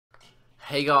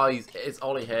Hey guys, it's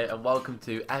Ollie here and welcome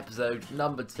to episode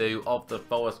number 2 of the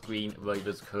Forest Green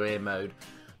Rovers career mode.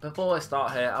 Before I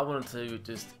start here, I wanted to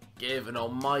just give an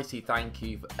almighty thank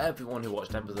you for everyone who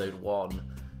watched episode 1.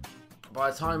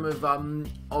 By the time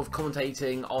of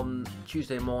commentating on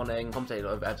Tuesday morning, commentating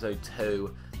over episode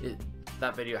 2,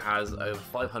 that video has over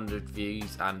 500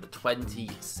 views and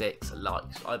 26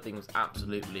 likes. I think it's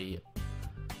absolutely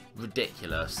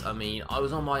ridiculous. I mean, I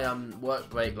was on my work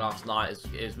break last night.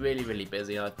 It's really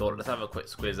busy, and I thought, let's have a quick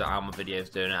squiz at how my video's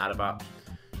doing. It had about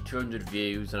 200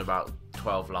 views and about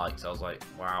 12 likes. I was like,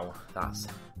 wow, that's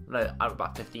no, I had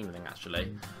about 15 I think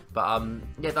actually. But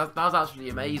yeah, that was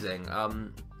absolutely amazing. I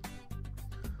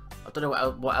don't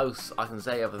know what else I can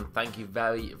say other than thank you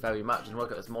very much. And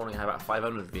woke up this morning, I had about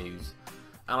 500 views,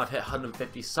 and I've hit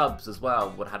 150 subs as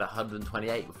well. I had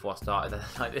 128 before I started.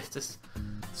 Like, it's just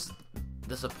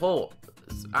the support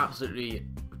is absolutely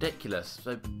ridiculous.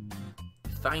 So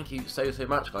thank you so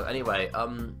much, guys. Anyway,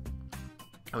 I'm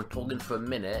talking for a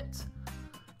minute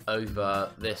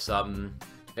over this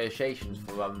negotiations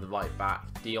for the right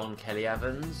back Dion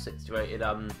Kelly-Evans, 60 rated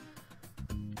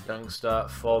youngster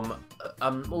from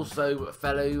also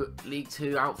fellow League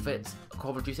 2 outfit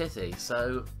Coventry City.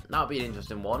 So that'll be an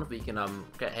interesting one if we can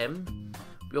get him.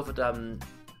 We offered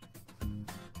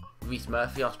Reece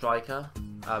Murphy, our striker,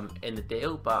 in the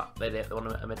deal, but they want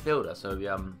a midfielder, so we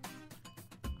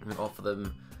offer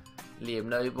them Liam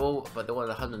Noble, but they wanted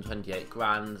 128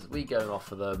 grand. We go and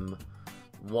offer them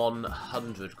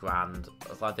 100 grand.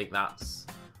 So I think that's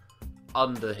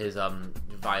under his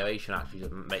valuation. Actually,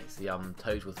 makes the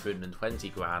total 320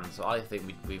 grand. So I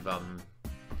think we've done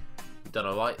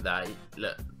alright there.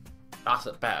 Look, that's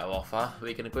a better offer.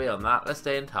 We can agree on that. Let's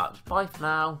stay in touch. Bye for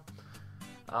now.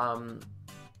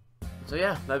 So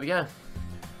yeah, there we go.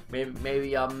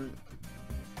 Maybe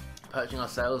purchasing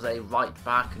ourselves a right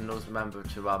back, and always remember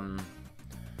to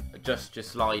adjust your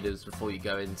sliders before you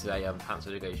go into a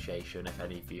transfer negotiation if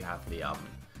any of you have the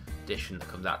edition that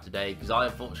comes out today, because I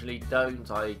unfortunately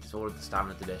don't. I just ordered the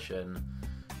standard edition,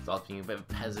 so I was being a bit of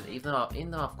a peasant. Even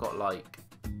though I've got like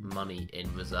money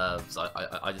in reserves,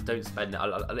 I just don't spend it. I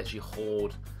literally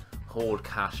hoard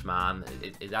cash, man.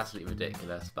 It's absolutely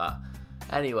ridiculous. But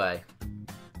anyway,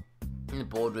 in the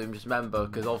boardroom, just remember,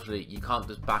 because obviously you can't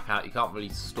just back out, you can't really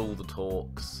stall the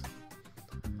talks.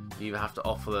 You either have to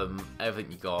offer them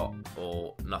everything you got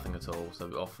or nothing at all. So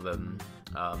we offer them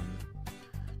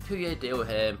 2-year deal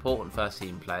here, important first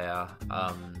team player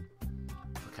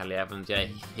for Kelly-Evans. Yeah,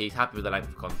 he's happy with the length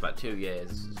of contract. 2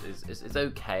 years is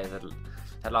okay.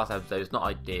 That last episode is not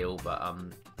ideal, but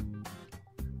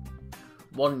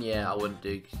 1 year I wouldn't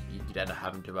do. You'd end up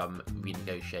having to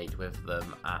renegotiate with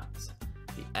them at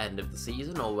the end of the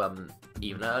season, or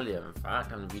even earlier in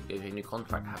fact, and renegotiate a new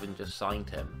contract having just signed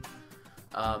him.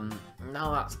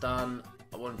 Now that's done,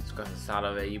 I wanted to discuss his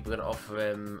salary. We're going to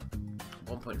offer him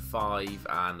 1.5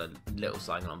 and a little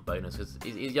signing on bonus, because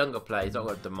he's a younger player. He's not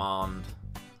going to demand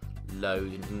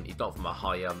loads, and he's not from a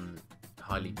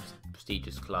highly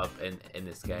prestigious club in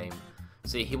this game.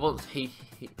 See, he's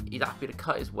happy to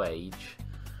cut his wage,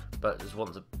 but just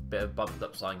wants a bit of bumped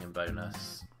up signing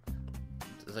bonus.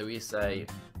 So we say,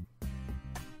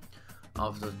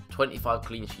 after 25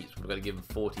 clean sheets, we're going to give him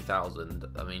 40,000.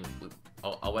 I mean,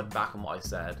 I went back on what I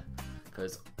said,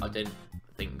 because I didn't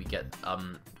think we get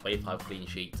 25 clean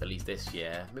sheets at least this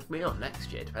year. Maybe not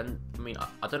next year. I mean,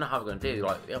 I don't know how we're going to do.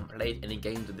 Like, we haven't played any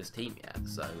games with this team yet,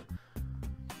 so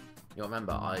you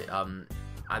remember,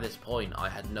 at this point I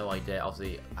had no idea.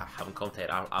 Obviously, I haven't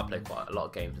commentated. I played quite a lot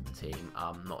of games with the team.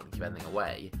 Not to give anything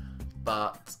away,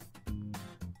 but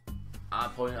at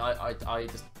that point, I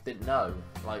just didn't know.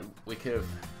 Like, we could have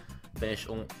finished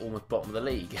almost bottom of the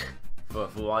league. for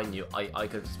all I knew, I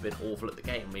could have just been awful at the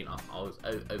game. I mean, I was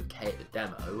okay at the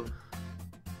demo,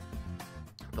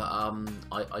 but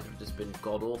I could have just been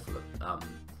god awful at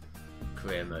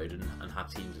career mode and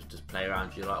have teams just play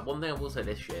around you. Like, one thing I will say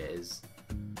this year is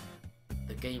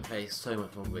the gameplay is so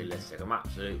much more realistic. I'm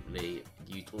absolutely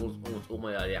used almost all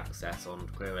my early access on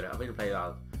career mode. I've only played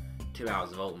about 2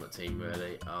 hours of Ultimate Team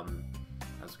really.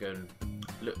 I was going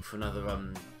to look for another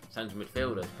centre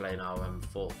midfielder to play now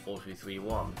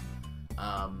 4-2-3-1.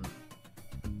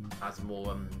 As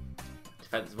more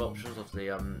defensive options.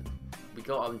 Obviously, we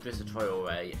got Drissa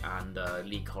Traore and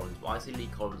Lee Collins, but I see Lee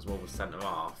Collins more of a centre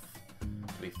half.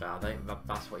 To be fair, I think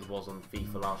that's what he was on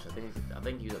FIFA last year. I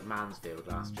think he was at Mansfield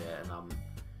last year, and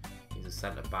he's a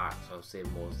centre back, so I'll see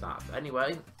him more as that. But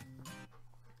anyway,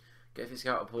 go for your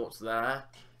scout reports there.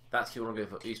 That's who you want to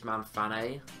go for, Usman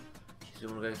Fane. You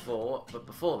want to go for, but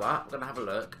before that, we're going to have a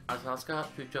look at our scouts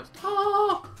who just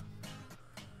talk.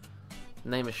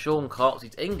 Name is Sean Cox.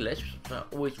 He's English, so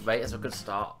I always rate as a good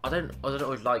start. I don't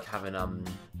always like having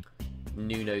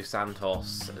Nuno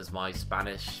Santos as my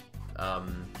Spanish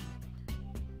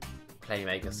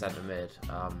playmaker centre mid.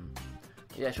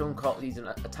 Yeah, Sean Cox. He's an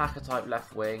attacker type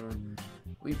left wing.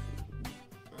 I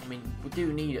mean, we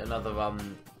do need another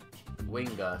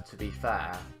winger, to be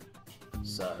fair.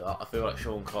 So I feel like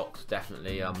Sean Cox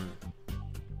definitely one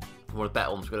of the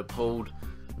better ones. We're going to pulled.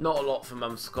 Not a lot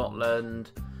from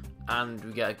Scotland. And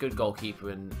we get a good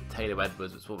goalkeeper in Taylor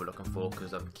Edwards, which is what we're looking for,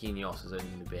 because Quinhos is only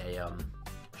going to be a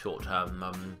short-term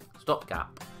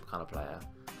stopgap kind of player.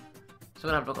 So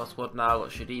we're going to have a look at our squad now. Got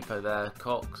Shadipo there,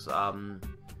 Cox.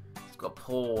 He's got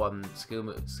poor skill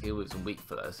moves and weak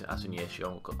foot. That's an issue.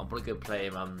 I'm probably going to play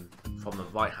him from the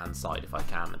right-hand side if I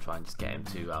can, and try and just get him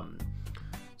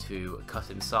to cut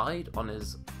inside on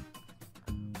his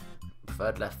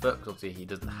preferred left foot, because obviously he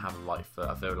doesn't have a right foot.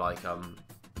 I feel like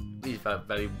these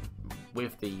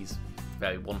with these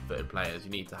very one-footed players,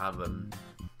 you need to have them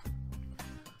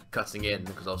cutting in,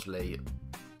 because obviously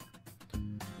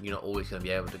you're not always going to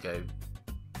be able to go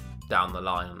down the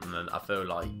line. And I feel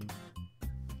like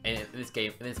in this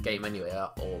game anyway,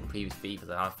 or in previous FIFAs,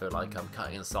 I feel like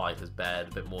cutting inside has bared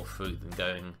a bit more fruit than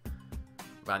going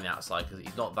around the outside, because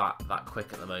he's not that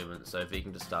quick at the moment. So if he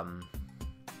can just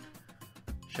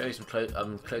show you some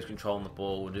close control on the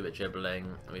ball, do a bit of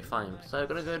dribbling, and be fine. So we're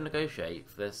going to go and negotiate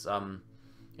for this Usman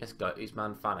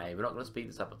Fane. We're not going to speed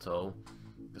this up at all,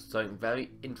 because something very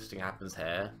interesting happens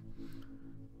here,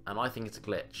 and I think it's a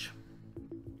glitch.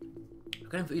 We're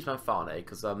going for Usman Fane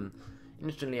because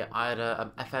interestingly, I had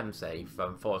a FM save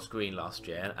from Forest Green last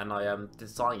year, and I did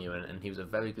sign him, and he was a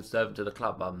very good servant to the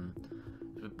club.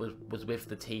 Was with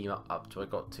the team up till I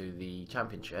got to the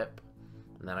championship,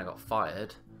 and then I got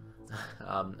fired.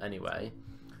 Anyway,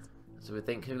 so we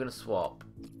think we're going to swap.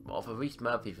 Well, for Reece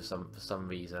Murphy for some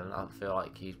reason, I feel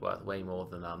like he's worth way more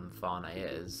than Fane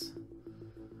is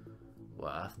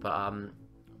worth. But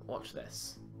watch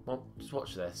this. Well, just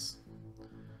watch this.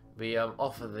 We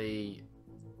offer the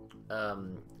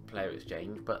player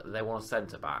exchange, but they want a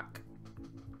centre back.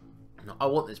 Now, I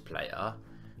want this player,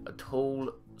 a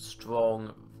tall,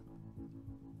 strong,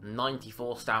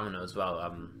 94 stamina as well,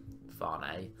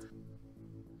 Fane.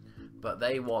 But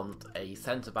they want a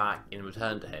centre-back in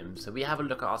return to him. So we have a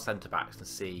look at our centre-backs and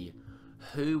see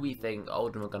who we think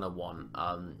Oldham are going to want.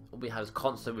 We have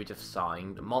Constant we just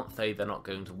signed. Monthe they're not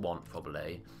going to want,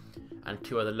 probably. And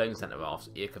two other loan centre-halves.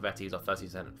 Iacovetti is our first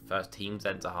team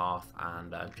centre-half.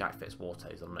 And Jack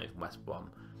Fitzwater is on loan from West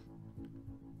Brom.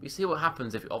 We see what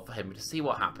happens if we offer him. We just see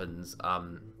what happens.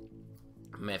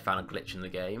 May have found a glitch in the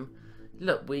game.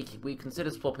 Look, we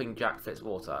consider swapping Jack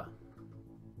Fitzwater.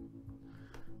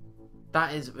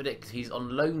 That is ridiculous. He's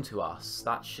on loan to us.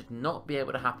 That should not be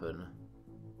able to happen.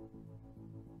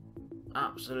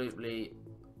 Absolutely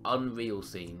unreal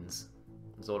scenes.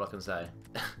 That's all I can say.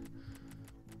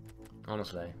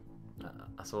 Honestly.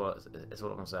 That's all I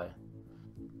can say.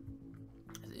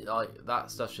 Like,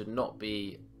 that stuff should not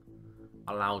be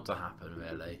allowed to happen,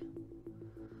 really.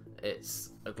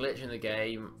 It's a glitch in the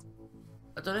game.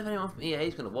 I don't know if anyone from EA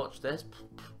is going to watch this.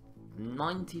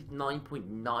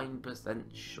 99.9%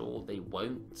 sure they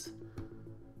won't.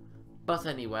 But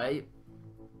anyway,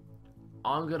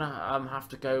 I'm gonna have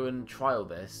to go and trial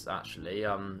this actually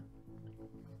on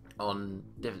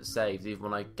different saves. Even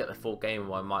when I get the full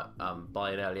game, I might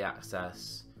buy an early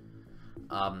access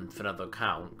for another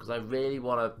account, because I really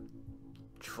want to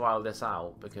trial this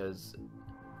out, because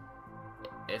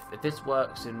if this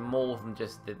works in more than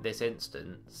just this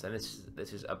instance, then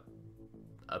this is a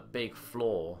big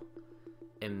flaw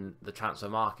in the transfer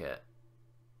market.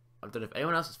 I don't know if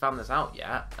anyone else has found this out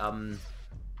yet.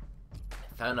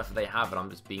 Fair enough if they have, and I'm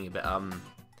just being a bit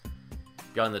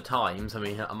behind the times. I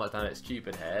mean, I might sound a bit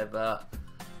stupid here, but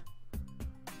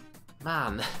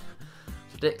man,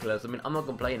 it's ridiculous. I mean, I'm not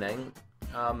complaining.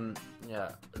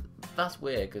 Yeah, that's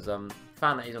weird, because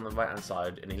Fane is on the right hand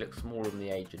side and he looks smaller than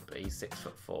the agent, but he's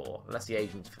 6'4". Unless the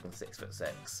agent's fucking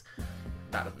 6'6".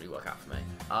 That doesn't really work out for me.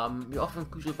 You're often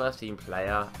crucial first team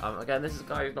player. Again, this is a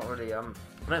guy who's not really I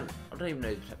don't even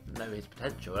know his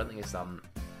potential. I don't think it's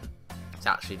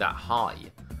actually that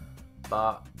high,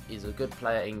 but he's a good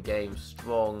player in game,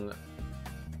 strong,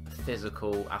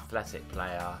 physical, athletic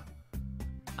player,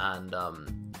 and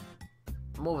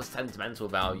more of a sentimental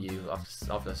value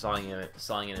after signing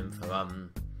him for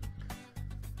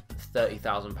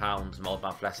 £30,000 from Oldham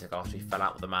Athletic after he fell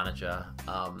out with the manager.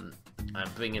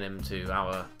 And bringing him to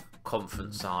our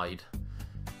conference side,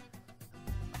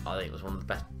 I think it was one of the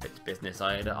best bits of business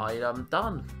I had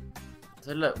done.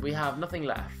 So look, we have nothing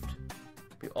left.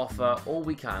 We offer all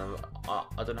we can.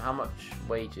 I don't know how much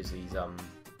wages he's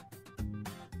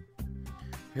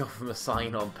we offer him a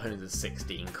sign-on bonus of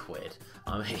 16 quid.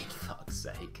 I mean, fuck's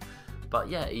sake. But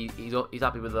yeah, he's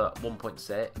happy with a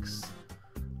 1.6.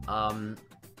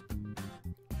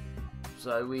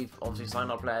 So we've obviously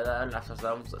signed our player there and left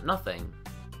ourselves nothing.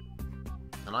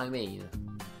 And I mean,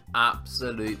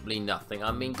 absolutely nothing.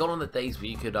 I mean, gone on the days where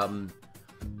you could I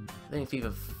think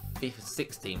FIFA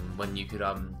 16 when you could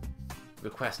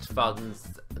request funds.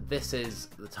 This is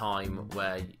the time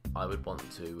where I would want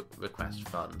to request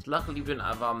funds. Luckily, we didn't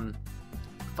have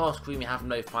Fast Screen. We have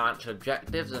no financial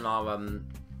objectives in our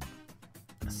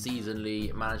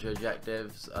seasonally manager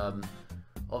objectives.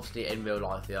 Obviously, in real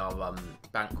life, they are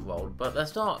bankrolled, but their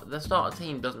starter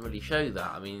team doesn't really show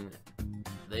that. I mean,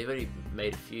 they've only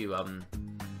made a few. In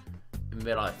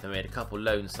real life, they made a couple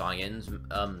loan sign-ins,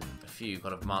 a few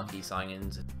kind of marquee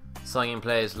sign-ins. Signing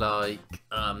players like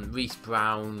Reece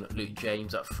Brown, Luke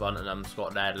James up front, and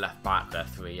Scott Laird left back. They're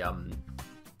three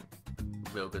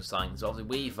real good signings. Obviously,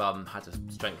 we've had to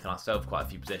strengthen ourselves quite a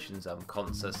few positions.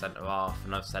 Conser centre half,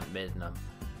 another centre mid, and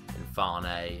in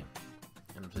Farnay,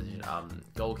 in the position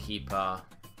goalkeeper.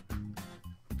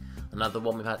 Another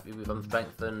one we've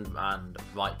strengthened, and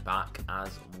right back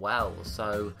as well.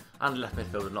 So, and left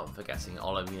midfielder, not forgetting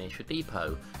Olamide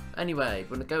Shodipo. Anyway,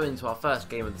 we're going to go into our first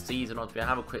game of the season. I'll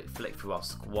have a quick flick through our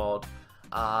squad,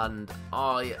 and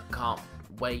I can't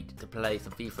wait to play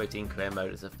some FIFA 18 career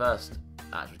mode. It's the first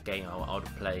actual game I would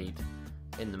have played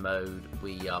in the mode.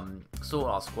 We sorted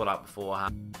our squad out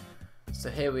beforehand. So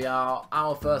here we are,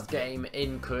 our first game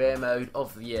in career mode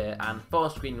of the year, and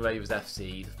Forest Green Rovers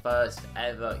FC, the first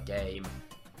ever game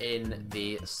in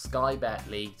the Sky Bet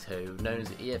League 2, known as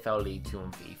the EFL League 2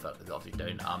 on FIFA, because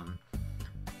obviously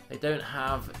they don't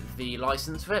have the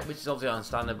license for it, which is obviously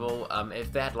understandable.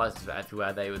 If they had license for it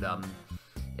everywhere, they would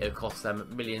it would cost them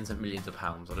millions and millions of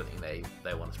pounds. I don't think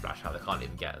they want to splash out. They can't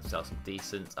even get themselves some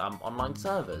decent online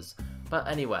servers. But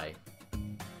anyway,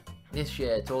 this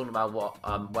year, talking about what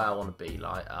where I want to be,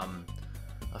 like I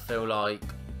feel like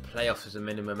playoffs is a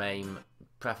minimum aim,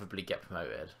 preferably get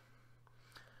promoted.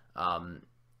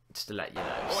 Just to let you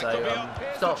know. So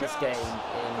start this game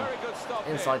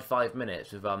inside 5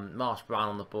 minutes with Marsh Brown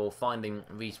on the ball, finding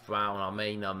Reece Brown, our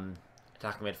main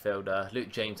attacking midfielder. Luke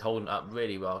James holding up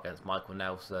really well against Michael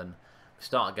Nelson. We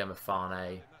start again with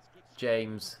Farnay.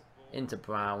 James into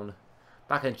Brown.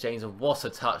 Back in James, and what a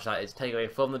touch that is. Take away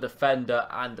from the defender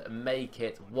and make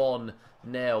it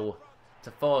 1-0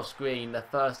 to Forest Green, the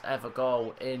first ever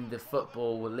goal in the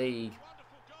Football League.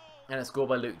 And it's scored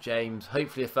by Luke James.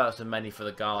 Hopefully a first of many for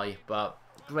the guy, but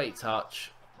great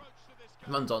touch.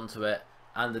 Runs onto it,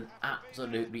 and an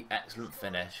absolutely excellent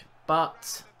finish.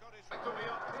 But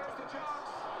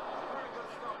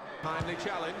timely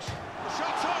challenge.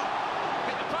 Shot on!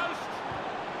 Hit the post!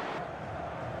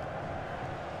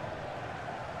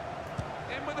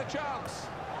 In with a chance.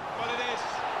 But it is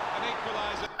an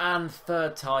equaliser. And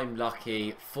third time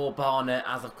lucky for Barnet,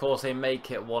 as of course they make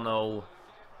it 1-0.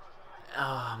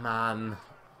 Oh man,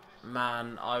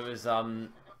 I was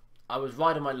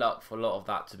riding my luck for a lot of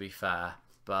that, to be fair,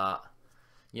 but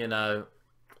you know,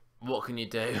 what can you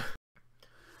do?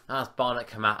 As Barnet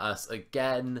come at us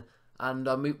again, and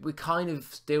we kind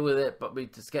of deal with it, but we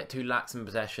just get too lax in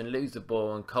possession, lose the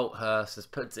ball, and Colt Hurst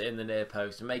just puts it in the near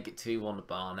post to make it 2-1 to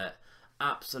Barnet.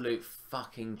 Absolute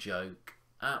fucking joke.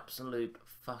 Absolute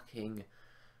fucking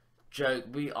joke.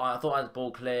 I thought I had the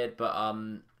ball cleared, but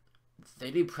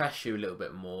they do press you a little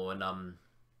bit more, and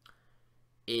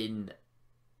in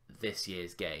this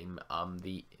year's game,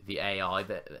 the AI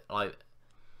that like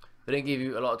they don't give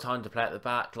you a lot of time to play at the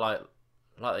back like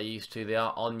they used to. They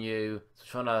are on you, so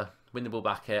trying to win the ball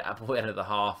back here at the end of the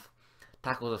half.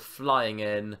 Tackles are flying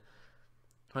in,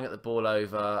 trying to get the ball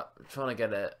over, trying to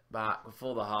get it back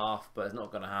before the half, but it's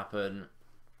not going to happen.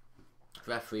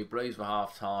 Referee blows for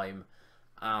half time,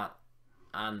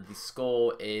 and the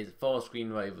score is Forest Green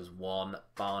Rovers 1,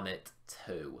 Barnet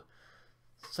 2.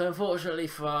 So unfortunately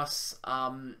for us,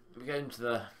 we go into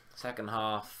the second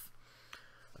half,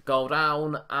 a goal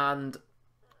down, and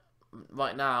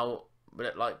right now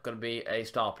we're like going to be a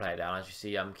star player down. As you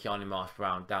see, Keanu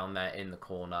Marsh-Brown down there in the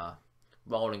corner,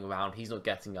 rolling around. He's not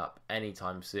getting up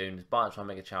anytime soon. Barnet trying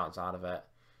to make a chance out of it,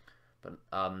 but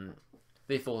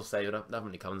they force save. Nothing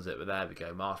really comes of it. But there we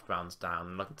go. Marsh-Brown's down,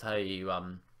 and I can tell you,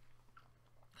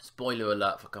 spoiler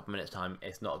alert for a couple of minutes time,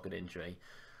 it's not a good injury.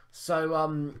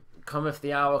 So come with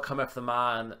the hour, come with the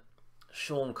man.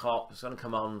 Sean Copp is going to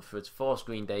come on for his Forest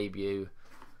Green debut.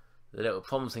 The little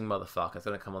promising motherfucker is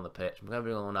going to come on the pitch. I'm going to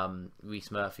bring on Reece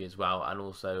Murphy as well, and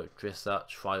also Drissa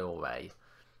Traore.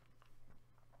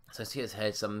 So see his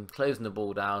head, closing the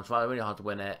ball down, trying really hard to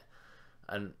win it.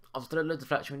 And after a little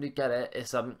deflection, when you get it,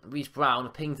 it's Reece Brown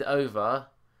pings it over.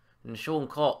 And Sean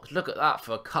Cox, look at that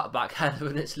for a cutback header,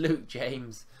 and it's Luke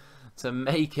James to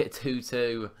make it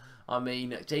 2-2. I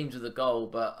mean, James with the goal,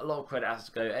 but a lot of credit has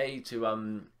to go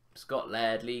to Scott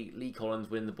Laird, Lee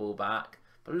Collins win the ball back.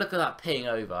 But look at that ping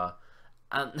over,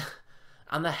 and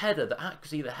the header, the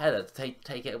accuracy of the header to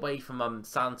take it away from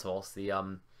Santos, the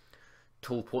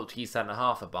tall Portuguese centre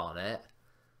half of Barnet.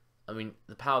 I mean,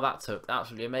 the power that took,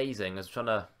 absolutely amazing. I was trying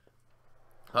to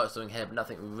hurt something here, but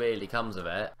nothing really comes of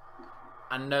it.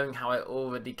 And knowing how I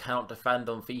already cannot defend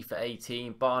on FIFA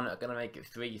 18, Barnet are going to make it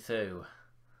 3-2.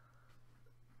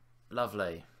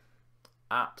 Lovely.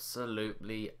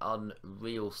 Absolutely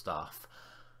unreal stuff.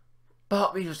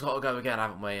 But we just got to go again,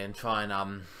 haven't we? And try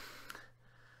and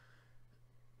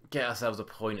get ourselves a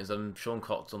point as Sean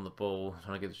Cox on the ball.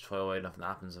 Trying to give the try away, nothing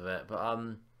happens of it. But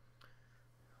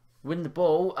win the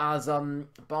ball as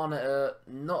Barnet are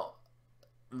not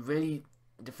really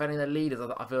defending their leaders.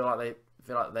 I feel like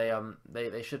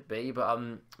they should be, but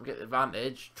we get the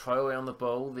advantage. Traore on the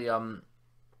ball, the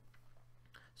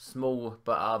small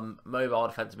but mobile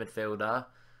defensive midfielder,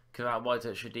 come out wide to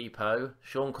Shadipo.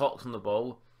 Sean Cox on the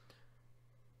ball,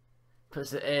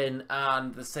 puts it in,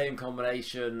 and the same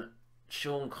combination.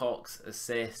 Sean Cox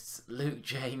assists. Luke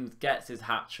James gets his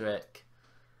hat trick.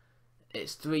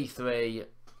 It's 3-3.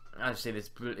 As you see, it's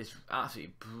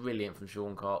absolutely brilliant from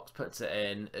Sean Cox. Puts it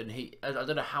in, and I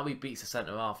don't know how he beats the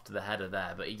centre half to the header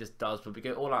there, but he just does. But we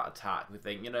go all out attack. We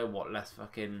think, you know what, let's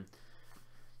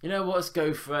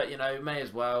go for it. You know, may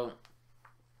as well.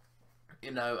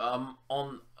 You know,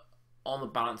 on the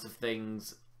balance of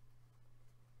things,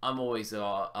 I'm always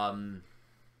I'd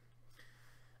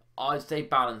stay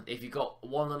balanced. If you got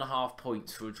 1.5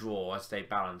 points for a draw, I'd stay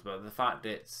balanced. But the fact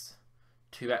it's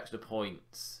 2 extra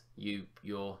points,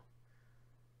 you're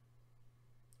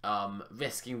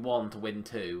risking 1 to win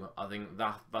 2. I think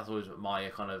that's always my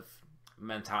kind of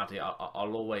mentality.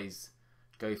 I'll always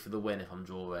go for the win if I'm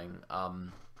drawing.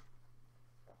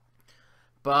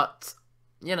 But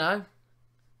you know,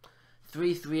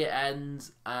 3-3 it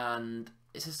ends, and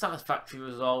it's a satisfactory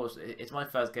result. It's my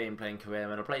first game playing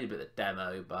career, and I played a bit of the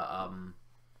demo, but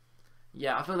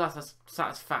yeah, I feel that's a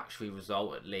satisfactory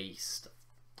result at least.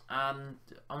 And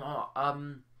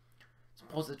some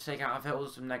positive to take out of it,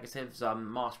 also some negatives.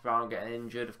 Marsh Brown getting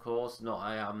injured, of course, not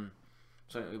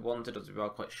something we wanted, as we are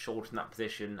quite short in that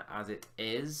position as it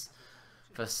is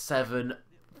for 7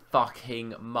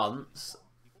 fucking months.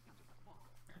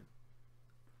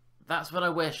 That's when I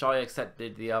wish I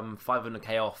accepted the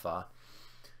 500k offer,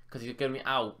 because you're going to be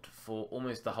out for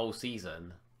almost the whole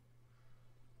season.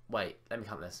 Wait, let me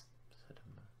count this.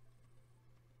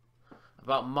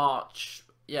 About March.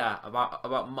 Yeah,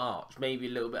 about March, maybe a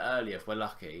little bit earlier if we're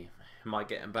lucky. Might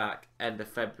get him back end of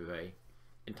February,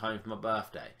 in time for my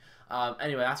birthday.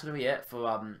 Anyway, that's going to be it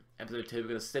for episode 2. We're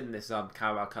going to sit in this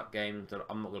Carabao Cup game. So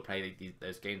I'm not going to play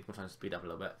those games. I'm trying to speed up a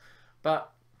little bit.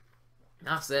 But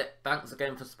that's it. Thanks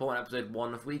again for supporting episode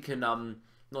 1. If we can, not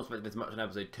expect as much on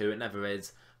episode 2, it never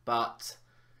is. But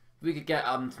we could get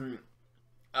some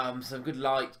good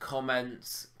likes,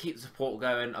 comments, keep the support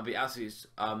going. I'll be absolutely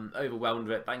overwhelmed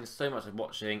with it. Thanks so much for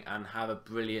watching, and have a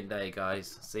brilliant day,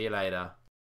 guys. See you later.